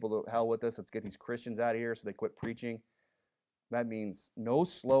many people to hell with us. Let's get these Christians out of here so they quit preaching. That means no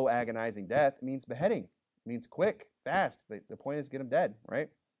slow, agonizing death. It means beheading. It means quick, fast. The point is get them dead, right?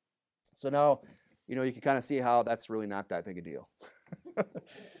 So now, you can kind of see how that's really not that big a deal.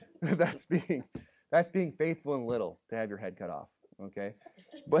 That's being faithful in little to have your head cut off, okay?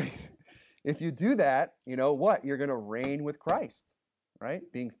 But if you do that, you know what? You're going to reign with Christ, right?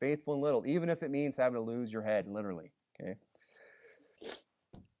 Being faithful in little, even if it means having to lose your head, literally, okay?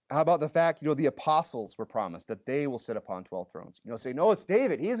 How about the fact, the apostles were promised that they will sit upon 12 thrones. Say, no, it's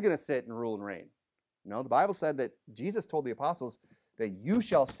David. He's going to sit and rule and reign. The Bible said that Jesus told the apostles that you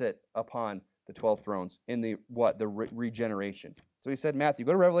shall sit upon the 12 thrones in the regeneration. So he said, Matthew,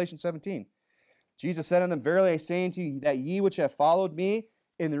 go to Revelation 17. Jesus said unto them, verily I say unto you, that ye which have followed me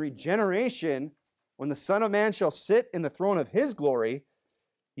in the regeneration, when the Son of Man shall sit in the throne of his glory,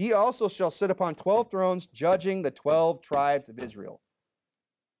 ye also shall sit upon 12 thrones, judging the 12 tribes of Israel.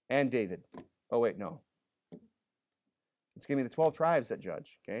 And David. Oh, wait, no. It's going to be the 12 tribes that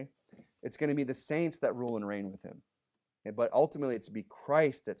judge, okay? It's going to be the saints that rule and reign with him. But ultimately, it's to be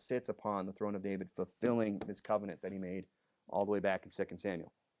Christ that sits upon the throne of David, fulfilling this covenant that he made all the way back in 2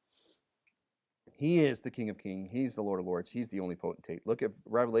 Samuel. He is the King of Kings. He's the Lord of Lords. He's the only potentate. Look at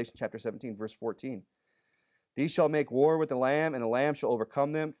Revelation chapter 17, verse 14. These shall make war with the Lamb, and the Lamb shall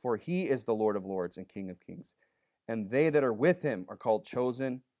overcome them, for he is the Lord of Lords and King of Kings. And they that are with him are called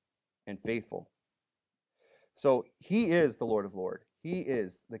chosen and faithful. So he is the Lord of Lords. He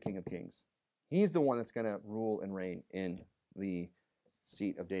is the King of Kings. He's the one that's going to rule and reign in the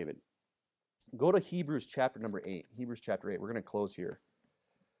seat of David. Go to Hebrews chapter number 8. Hebrews chapter 8. We're going to close here.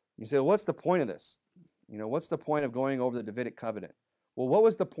 You say, well, what's the point of this? What's the point of going over the Davidic Covenant? Well, what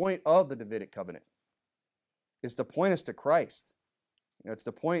was the point of the Davidic Covenant? It's to point us to Christ. It was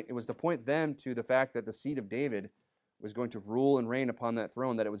to point them to the fact that the seed of David was going to rule and reign upon that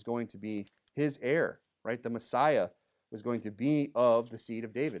throne, that it was going to be his heir, right? The Messiah was going to be of the seed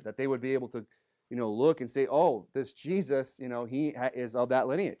of David, that they would be able to, look and say, oh, this Jesus, he is of that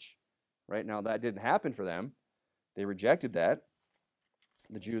lineage, right? Now, that didn't happen for them. They rejected that.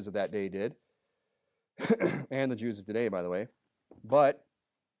 The Jews of that day did, and the Jews of today, by the way. But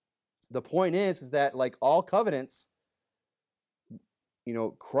the point is that like all covenants,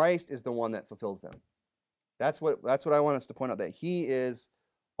 Christ is the one that fulfills them. That's what I want us to point out, that he is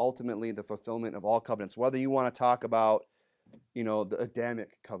ultimately the fulfillment of all covenants, whether you want to talk about, the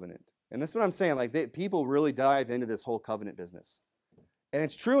Adamic covenant. And this is what I'm saying, like people really dive into this whole covenant business. And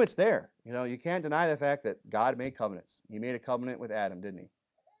it's true, it's there. You can't deny the fact that God made covenants. He made a covenant with Adam, didn't he?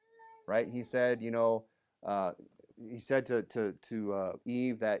 Right? He said, he said to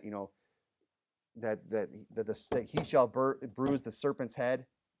Eve that, that he shall bruise the serpent's head,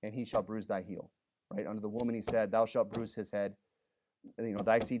 and he shall bruise thy heel. Right? Unto the woman he said, thou shalt bruise his head.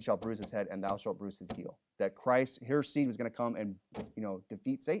 Thy seed shall bruise his head, and thou shalt bruise his heel. That Christ, her seed, was going to come and,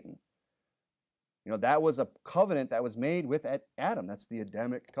 defeat Satan. That was a covenant that was made with Adam. That's the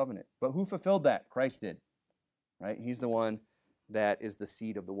Adamic covenant. But who fulfilled that? Christ did. Right? He's the one that is the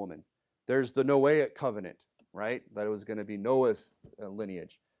seed of the woman. There's the Noahic covenant, right? That it was going to be Noah's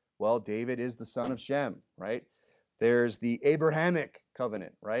lineage. Well, David is the son of Shem, right? There's the Abrahamic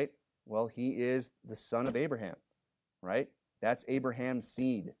covenant, right? Well, he is the son of Abraham, right? That's Abraham's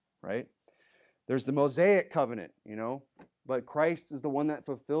seed, right? There's the Mosaic covenant, but Christ is the one that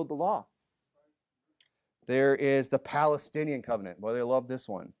fulfilled the law. There is the Palestinian covenant. Well, they love this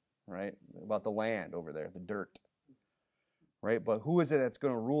one, right? About the land over there, the dirt, right? But who is it that's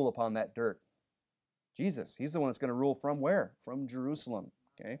going to rule upon that dirt? Jesus. He's the one that's going to rule from where? From Jerusalem,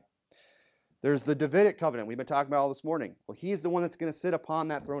 okay? There's the Davidic covenant we've been talking about all this morning. Well, he's the one that's going to sit upon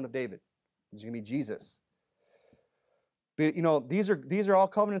that throne of David. It's going to be Jesus. But, these are all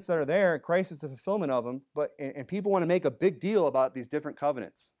covenants that are there. Christ is the fulfillment of them. And people want to make a big deal about these different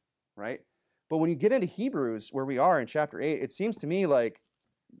covenants, right? But when you get into Hebrews, where we are in chapter 8, it seems to me like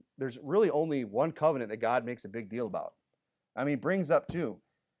there's really only one covenant that God makes a big deal about. I mean, brings up two.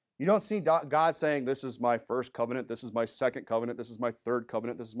 You don't see God saying, this is my first covenant, this is my second covenant, this is my third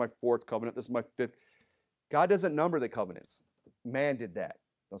covenant, this is my fourth covenant, this is my fifth. God doesn't number the covenants. Man did that.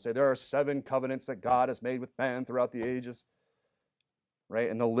 They'll say there are 7 covenants that God has made with man throughout the ages, right?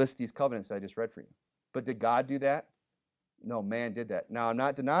 And they'll list these covenants that I just read for you. But did God do that? No, man did that. Now, I'm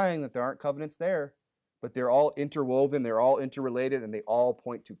not denying that there aren't covenants there, but they're all interwoven, they're all interrelated, and they all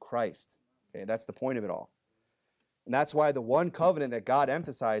point to Christ. Okay, that's the point of it all. And that's why the one covenant that God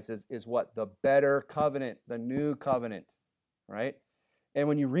emphasizes is what? The better covenant, the new covenant, right? And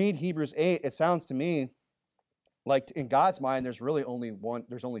when you read Hebrews 8, it sounds to me like in God's mind, there's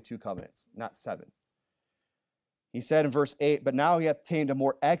only two covenants, not seven. He said in verse 8, but now he hath obtained a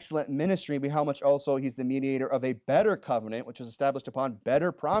more excellent ministry, by how much also he's the mediator of a better covenant, which was established upon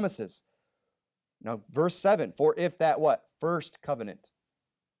better promises. Now, verse 7, for if that what? First covenant.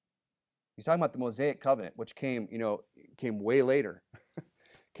 He's talking about the Mosaic covenant, which came way later.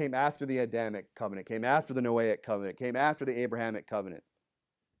 Came after the Adamic covenant, came after the Noahic covenant, came after the Abrahamic covenant.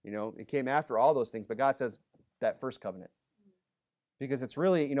 It came after all those things, but God says that first covenant. Because it's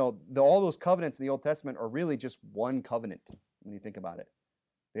really, all those covenants in the Old Testament are really just one covenant when you think about it.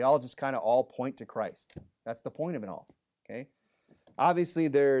 They all just kind of all point to Christ. That's the point of it all, okay? Obviously,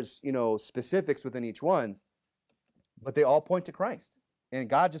 there's, specifics within each one, but they all point to Christ. And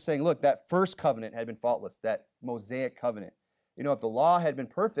God just saying, look, that first covenant had been faultless, that Mosaic covenant. If the law had been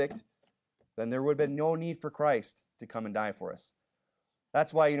perfect, then there would have been no need for Christ to come and die for us.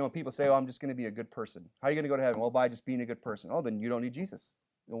 That's why, when people say, oh, I'm just going to be a good person. How are you going to go to heaven? Well, by just being a good person. Oh, then you don't need Jesus.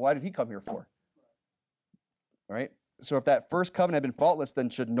 Then why did he come here for? All right? So if that first covenant had been faultless, then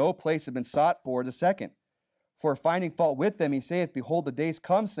should no place have been sought for the second. For finding fault with them, he saith, behold, the days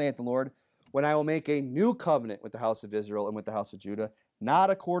come, saith the Lord, when I will make a new covenant with the house of Israel and with the house of Judah, not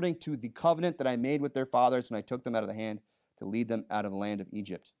according to the covenant that I made with their fathers when I took them out of the hand to lead them out of the land of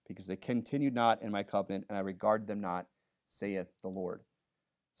Egypt, because they continued not in my covenant, and I regarded them not, saith the Lord.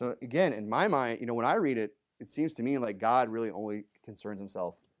 So again, in my mind, when I read it, it seems to me like God really only concerns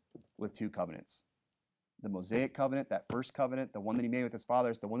himself with two covenants. The Mosaic covenant, that first covenant, the one that he made with his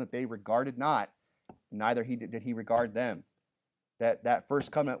fathers, the one that they regarded not, neither did he regard them. That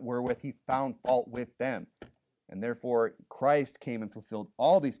first covenant wherewith he found fault with them. And therefore, Christ came and fulfilled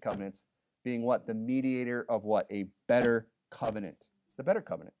all these covenants, being what? The mediator of what? A better covenant. It's the better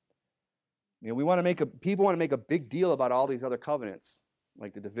covenant. People want to make a big deal about all these other covenants,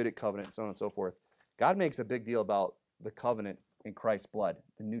 like the Davidic covenant, so on and so forth. God makes a big deal about the covenant in Christ's blood,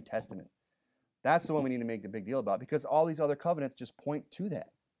 the New Testament. That's the one we need to make the big deal about, because all these other covenants just point to that,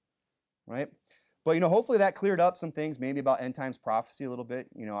 right? But, hopefully that cleared up some things, maybe about end times prophecy a little bit.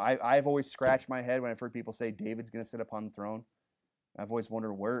 I've always scratched my head when I've heard people say David's going to sit upon the throne. I've always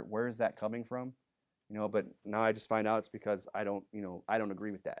wondered where is that coming from, but now I just find out it's because I don't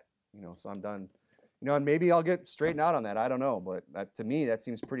agree with that, so I'm done. And maybe I'll get straightened out on that. I don't know, but to me, that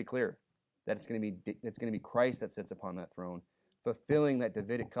seems pretty clear that it's going to be Christ that sits upon that throne, fulfilling that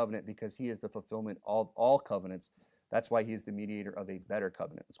Davidic covenant, because he is the fulfillment of all covenants. That's why he is the mediator of a better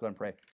covenant. Let's go ahead and pray.